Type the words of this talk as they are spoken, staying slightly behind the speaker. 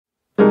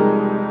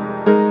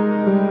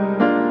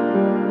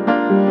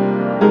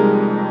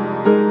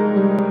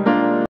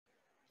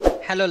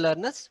Hello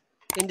learners,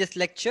 in this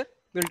lecture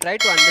we'll try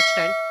to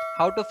understand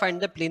how to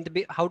find the plinth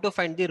beam, how to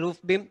find the roof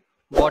beam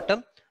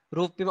bottom,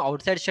 roof beam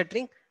outside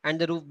shuttering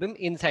and the roof beam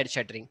inside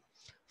shuttering.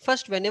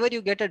 First, whenever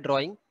you get a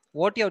drawing,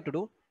 what you have to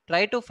do,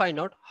 try to find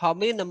out how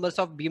many numbers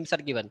of beams are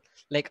given,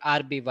 like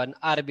RB1,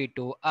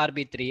 RB2,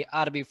 RB3,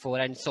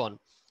 RB4 and so on.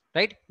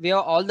 Right? We have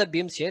all the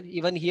beams here.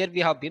 Even here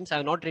we have beams. I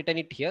have not written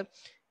it here.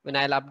 When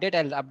I'll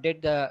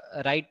update the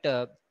right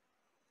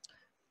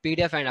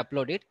PDF and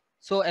upload it.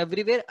 So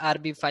everywhere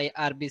RB5,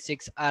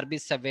 RB6,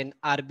 RB7,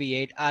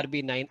 RB8,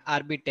 RB9,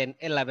 RB10,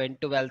 11,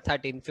 12,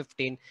 13,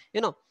 15,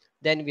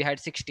 then we had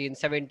 16,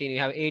 17, we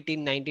have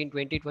 18, 19,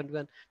 20,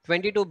 21,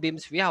 22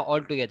 beams we have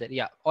all together.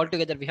 Yeah, all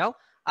together we have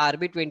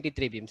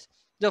RB23 beams.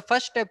 The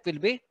first step will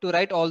be to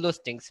write all those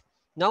things.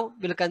 Now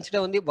we'll consider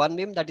only one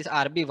beam, that is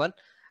RB1.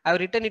 I've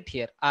written it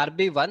here.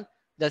 RB1,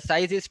 the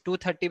size is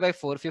 230 by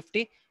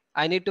 450.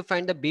 I need to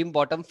find the beam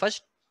bottom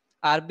first.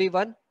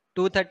 RB1,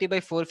 230 by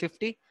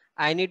 450.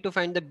 I need to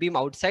find the beam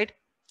outside.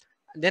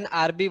 Then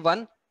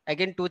RB1,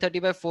 again 230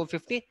 by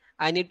 450.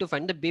 I need to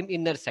find the beam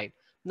inner side.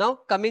 Now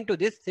coming to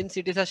this, since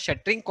it is a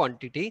shuttering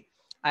quantity,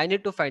 I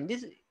need to find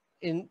this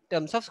in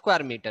terms of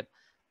square meter.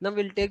 Now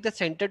we'll take the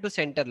center to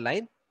center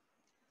line.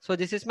 So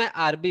this is my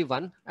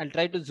RB1. I'll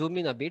try to zoom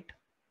in a bit.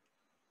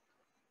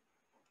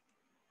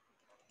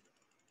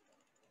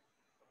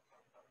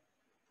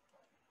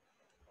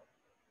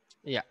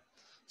 Yeah.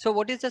 So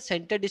what is the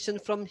center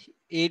distance from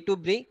A to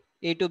B?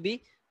 A to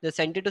B, the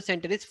center to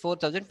center is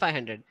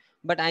 4500.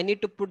 But I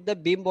need to put the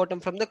beam bottom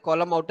from the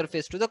column outer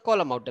face to the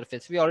column outer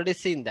face. We already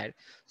seen that.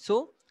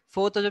 So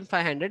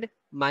 4500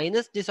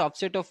 minus this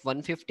offset of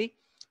 150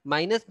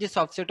 minus this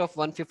offset of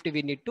 150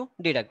 we need to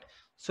deduct.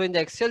 So in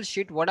the Excel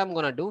sheet, what I'm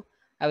gonna do,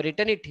 I've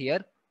written it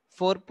here.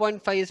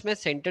 4.5 is my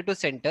center to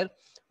center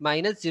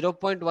minus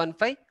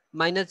 0.15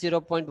 minus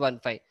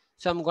 0.15.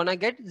 So I'm gonna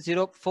get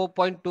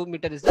 4.2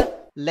 meter is the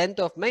length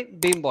of my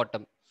beam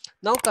bottom.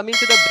 Now coming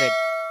to the breadth.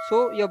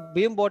 So your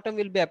beam bottom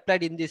will be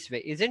applied in this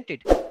way, isn't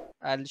it?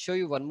 I'll show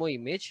you one more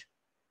image.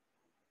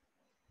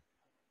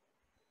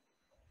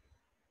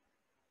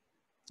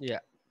 Yeah,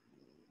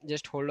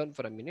 just hold on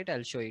for a minute.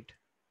 I'll show it.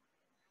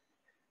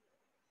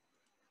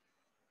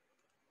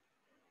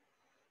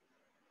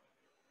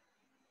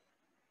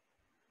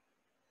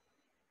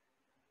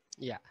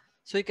 Yeah,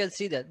 so you can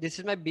see that this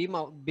is my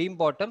beam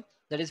bottom,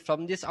 that is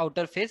from this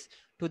outer face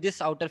to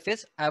this outer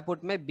face. I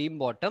put my beam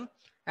bottom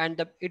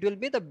and it will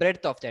be the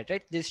breadth of that,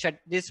 right?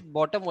 This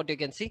bottom, what you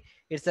can see,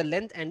 it's the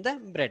length and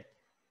the breadth.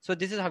 So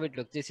this is how it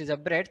looks. This is a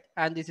breadth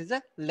and this is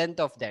a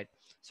length of that.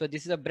 So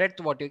this is a breadth,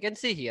 what you can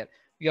see here.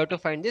 You have to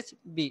find this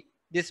B.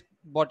 This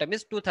bottom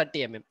is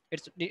 230 mm.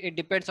 It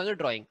depends on the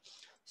drawing.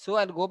 So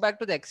I'll go back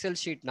to the Excel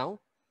sheet now.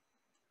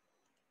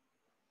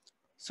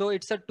 So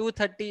it's a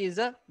 230 is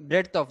a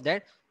breadth of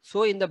that.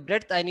 So in the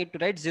breadth, I need to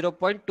write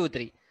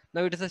 0.23.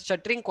 Now it is a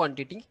shuttering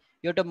quantity.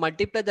 You have to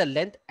multiply the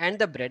length and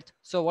the breadth.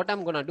 So what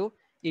I'm going to do,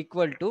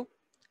 equal to,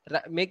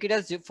 make it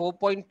as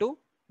 4.2,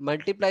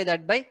 multiply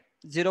that by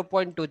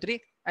 0.23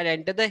 and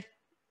enter the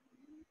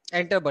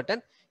enter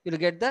button. You'll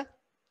get the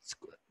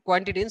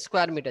quantity in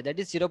square meter, that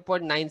is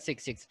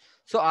 0.966.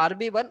 So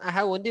RB1, I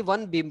have only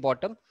one beam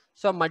bottom.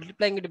 So I'm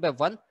multiplying it by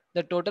 1.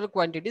 The total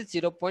quantity is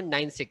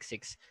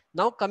 0.966.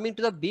 Now coming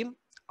to the beam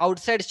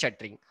outside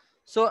shuttering.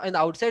 So in the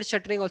outside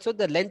shuttering also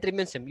the length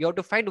remains same. You have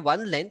to find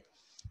one length.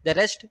 The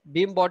rest,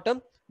 beam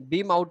bottom,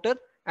 beam outer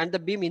and the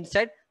beam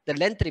inside, the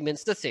length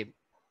remains the same.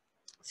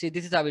 See,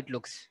 this is how it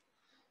looks.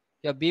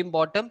 Your beam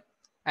bottom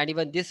and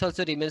even this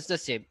also remains the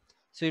same.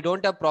 So you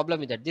don't have problem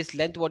with that. This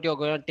length what you're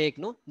going to take,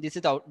 no, this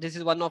is out. This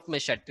is one of my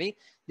shuttering.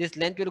 This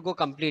length will go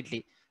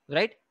completely,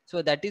 right?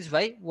 So that is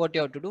why what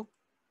you have to do,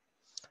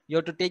 you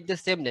have to take the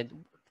same length.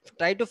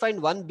 Try to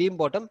find one beam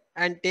bottom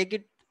and take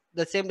it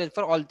the same length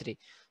for all three.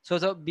 So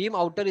the beam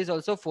outer is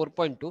also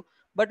 4.2.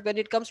 But when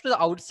it comes to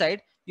the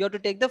outside, you have to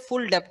take the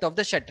full depth of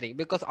the shuttering,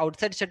 because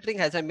outside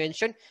shuttering, as I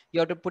mentioned, you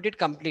have to put it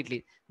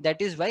completely.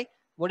 That is why,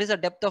 what is the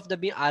depth of the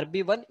beam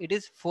RB1? It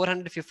is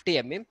 450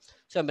 mm.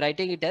 So I'm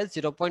writing it as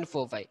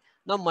 0.45.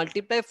 Now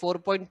multiply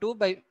 4.2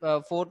 by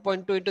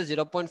 4.2 into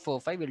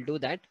 0.45. We'll do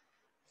that.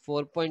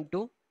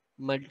 4.2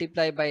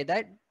 multiply by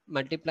that,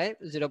 multiply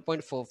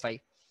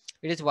 0.45.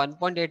 It is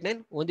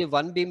 1.89. Only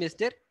one beam is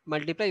there.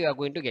 Multiply, you are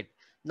going to get.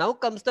 Now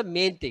comes the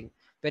main thing.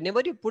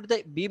 Whenever you put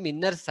the beam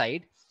inner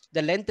side,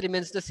 the length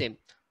remains the same.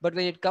 But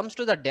when it comes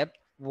to the depth,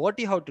 what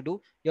you have to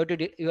do,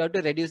 you have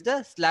to reduce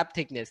the slab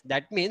thickness.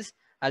 That means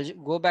I'll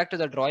go back to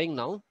the drawing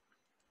now.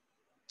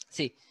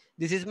 See,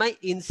 this is my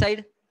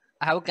inside.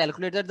 I have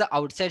calculated the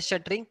outside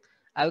shuttering.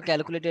 I have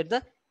calculated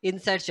the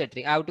inside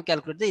shuttering. I have to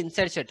calculate the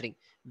inside shuttering.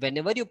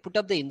 Whenever you put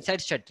up the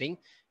inside shuttering,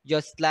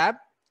 your slab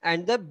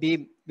and the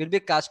beam will be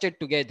casted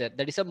together.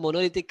 That is a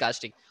monolithic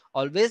casting.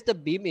 Always the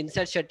beam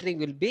inside shuttering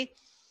will be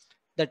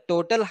the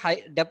total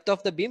height depth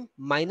of the beam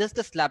minus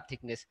the slab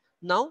thickness.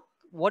 Now,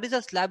 what is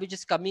the slab which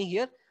is coming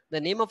here? The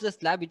name of the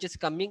slab which is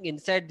coming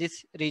inside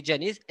this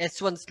region is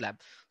S1 slab.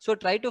 So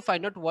try to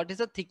find out what is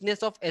the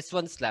thickness of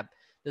S1 slab.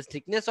 The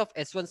thickness of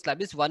S1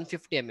 slab is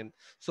 150 mm.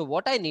 So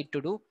what I need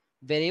to do,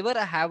 wherever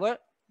I have a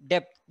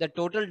depth, the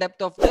total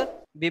depth of the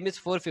beam is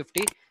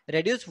 450,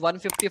 reduce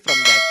 150 from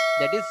that,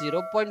 that is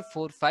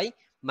 0.45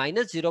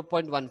 minus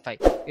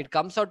 0.15, it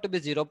comes out to be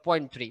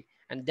 0.3,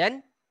 and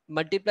then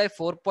multiply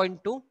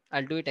 4.2,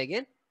 I'll do it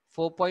again,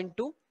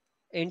 4.2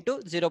 into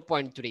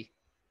 0.3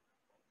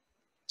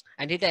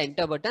 and hit the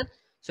enter button.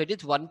 So it is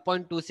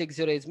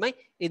 1.260 is my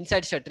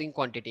inside shuttering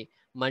quantity.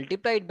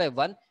 Multiply it by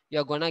 1,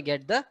 you're gonna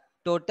get the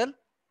total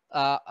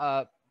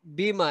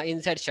beam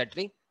inside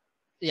shuttering.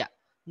 Yeah.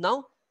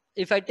 Now,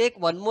 if I take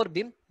one more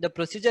beam, the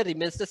procedure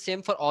remains the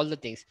same for all the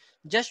things.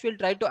 Just we'll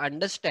try to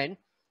understand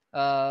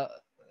uh,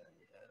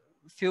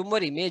 few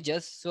more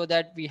images so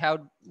that we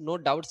have no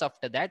doubts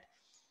after that.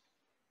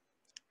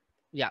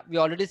 Yeah, we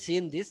already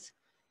seen this.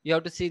 You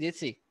have to see this.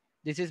 See,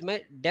 this is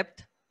my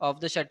depth of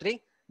the shuttering.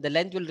 The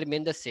length will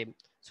remain the same.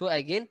 So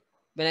again,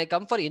 when I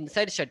come for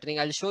inside shuttering,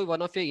 I'll show you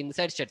one of your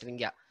inside shuttering.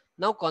 Yeah.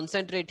 Now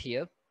concentrate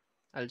here.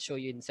 I'll show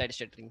you inside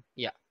shuttering.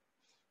 Yeah.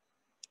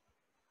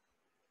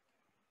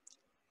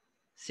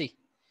 See,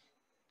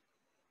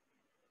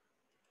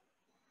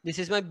 this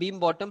is my beam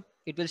bottom.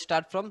 It will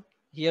start from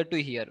here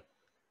to here,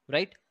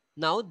 right?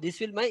 Now this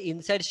will my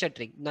inside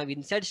shuttering. Now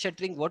inside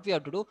shuttering, what we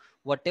have to do,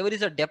 whatever is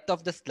the depth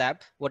of the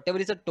slab, whatever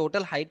is the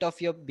total height of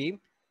your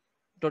beam,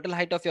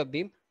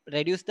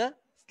 reduce the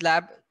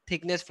slab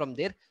thickness from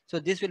there. So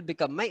this will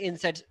become my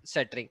inside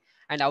shuttering,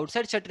 and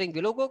outside shuttering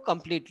will go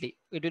completely.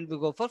 It will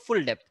go for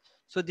full depth.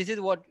 So this is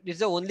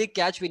the only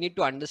catch we need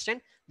to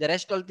understand. The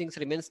rest all things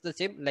remains the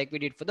same like we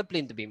did for the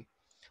plinth beam.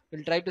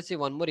 We'll try to see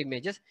one more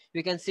images.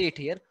 You can see it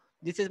here.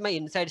 This is my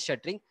inside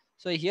shuttering.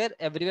 So here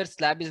everywhere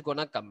slab is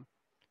gonna come.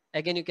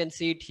 Again, you can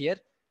see it here.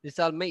 These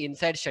are my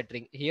inside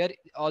shuttering. Here,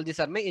 all these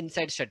are my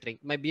inside shuttering.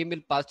 My beam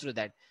will pass through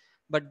that.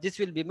 But this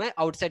will be my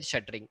outside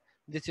shuttering.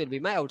 This will be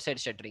my outside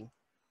shuttering.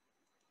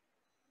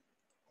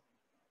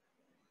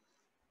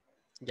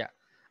 Yeah.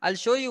 I'll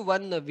show you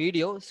one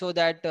video so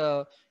that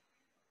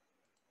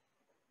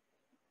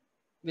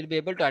we'll be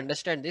able to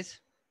understand this.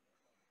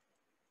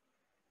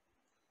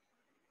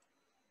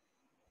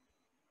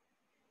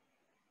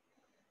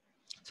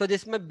 So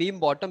this is my beam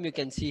bottom, you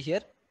can see here.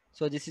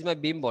 So this is my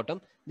beam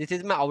bottom. This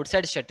is my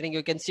outside shuttering.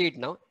 You can see it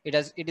now. It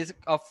is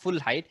of full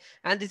height,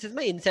 and this is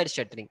my inside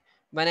shuttering.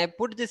 When I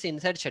put this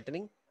inside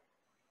shuttering,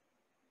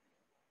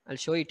 I'll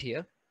show it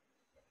here.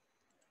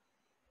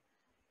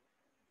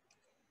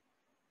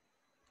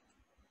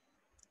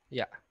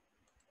 Yeah.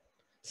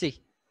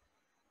 See,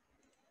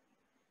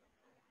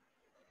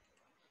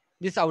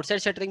 this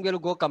outside shuttering will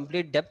go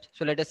complete depth.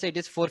 So let us say it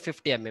is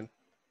 450 mm,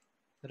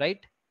 right?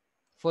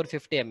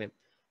 450 mm.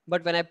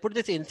 But when I put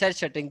this inside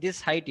shuttering,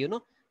 this height,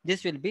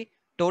 this will be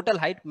total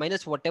height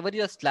minus whatever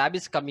your slab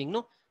is coming,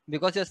 no?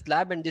 Because your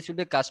slab and this will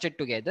be casted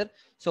together.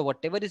 So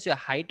whatever is your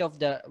height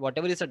of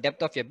whatever is the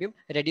depth of your beam,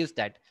 reduce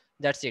that.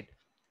 That's it.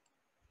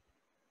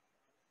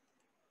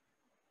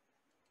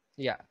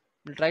 Yeah.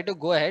 We'll try to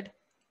go ahead.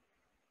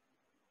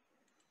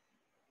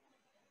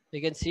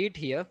 You can see it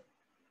here.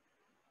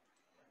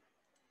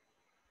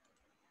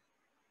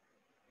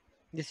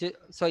 This is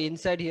so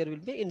inside here will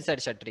be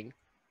inside shuttering.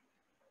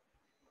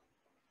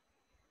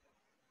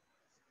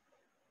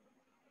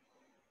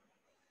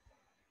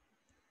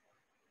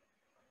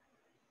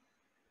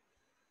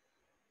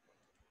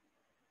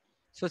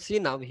 So see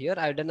now here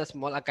I've done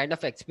a kind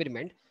of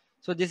experiment.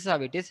 So this is how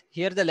it is.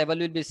 Here the level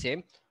will be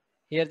same.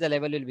 Here the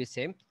level will be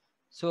same.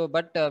 So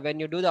but when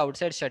you do the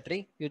outside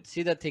shuttering, you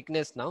see the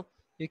thickness now.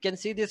 You can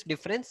see this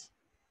difference.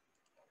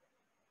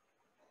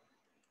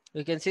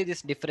 You can see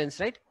this difference,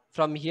 right?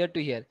 From here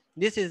to here.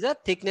 This is the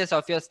thickness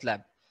of your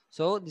slab.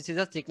 So this is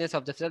the thickness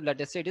of the slab.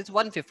 Let us say it is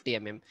 150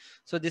 mm.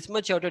 So this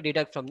much you have to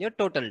deduct from your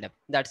total depth.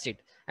 That's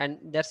it. And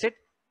that's it.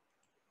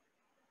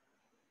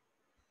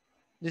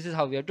 This is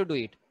how we have to do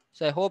it.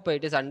 So I hope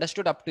it is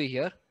understood up to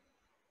here.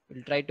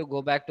 We'll try to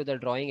go back to the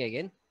drawing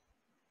again.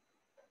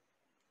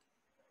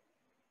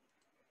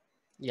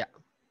 Yeah.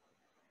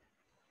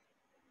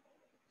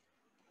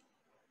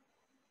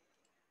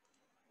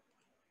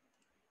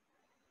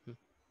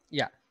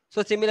 Yeah.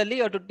 So similarly,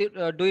 you have to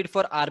do it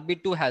for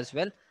RB2 as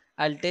well.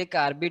 I'll take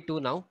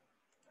RB2 now.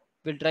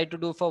 We'll try to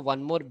do for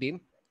one more beam.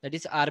 That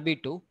is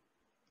RB2.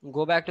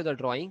 Go back to the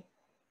drawing.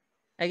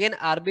 Again,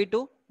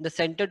 RB2, the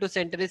center to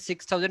center is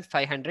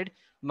 6500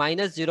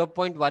 minus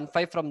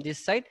 0.15 from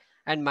this side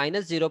and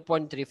minus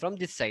 0.3 from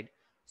this side.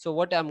 So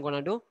what I'm going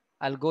to do,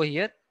 I'll go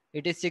here.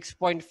 It is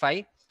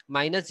 6.5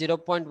 minus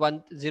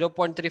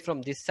 0.3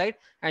 from this side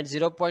and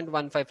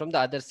 0.15 from the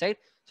other side.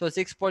 So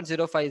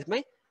 6.05 is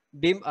my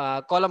beam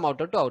column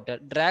outer to outer.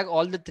 Drag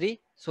all the three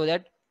so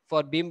that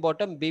for beam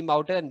bottom, beam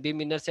outer and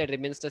beam inner side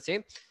remains the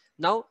same.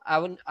 Now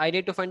I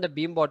need to find the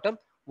beam bottom.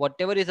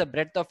 Whatever is the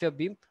breadth of your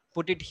beam,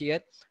 put it here,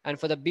 and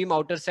for the beam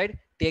outer side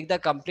take the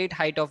complete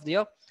height of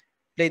your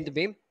plinth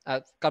beam,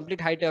 complete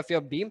height of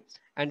your beam,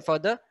 and for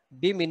the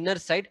beam inner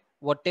side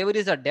whatever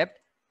is the depth,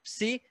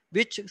 see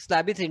which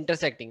slab is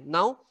intersecting.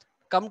 Now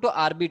come to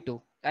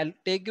RB2. I'll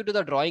take you to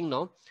the drawing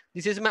now.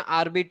 This is my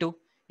RB2.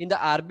 In the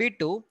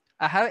RB2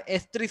 I have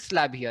S3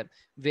 slab here,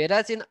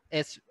 whereas in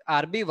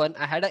RB1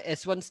 I had a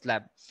S1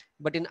 slab,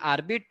 but in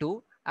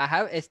RB2 I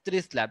have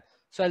S3 slab.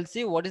 So I'll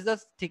see what is the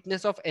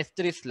thickness of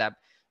S3 slab.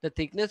 The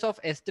thickness of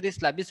S3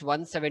 slab is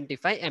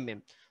 175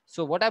 mm.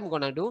 So what I'm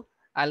gonna do,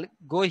 I'll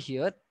go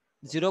here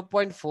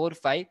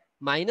 0.45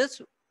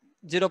 minus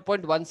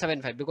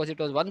 0.175 because it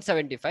was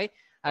 175.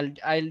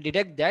 I'll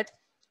deduct that.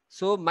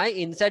 So my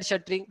inside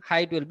shuttering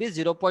height will be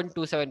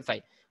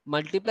 0.275.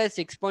 Multiply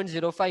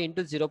 6.05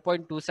 into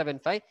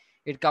 0.275.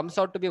 It comes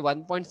out to be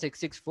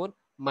 1.664.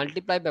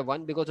 Multiply by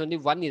 1 because only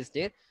 1 is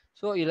there.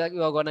 So you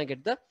are gonna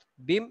get the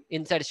beam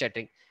inside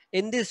shuttering.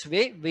 In this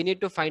way, we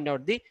need to find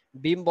out the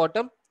beam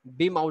bottom,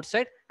 beam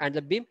outside, and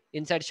the beam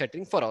inside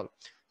shuttering for all.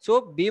 So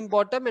beam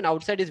bottom and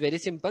outside is very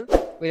simple.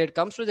 When it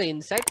comes to the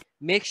inside,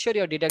 make sure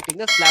you're deducting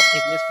the slab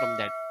thickness from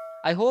that.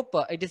 I hope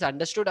it is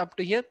understood up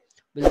to here.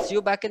 We'll see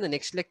you back in the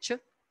next lecture.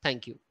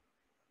 Thank you.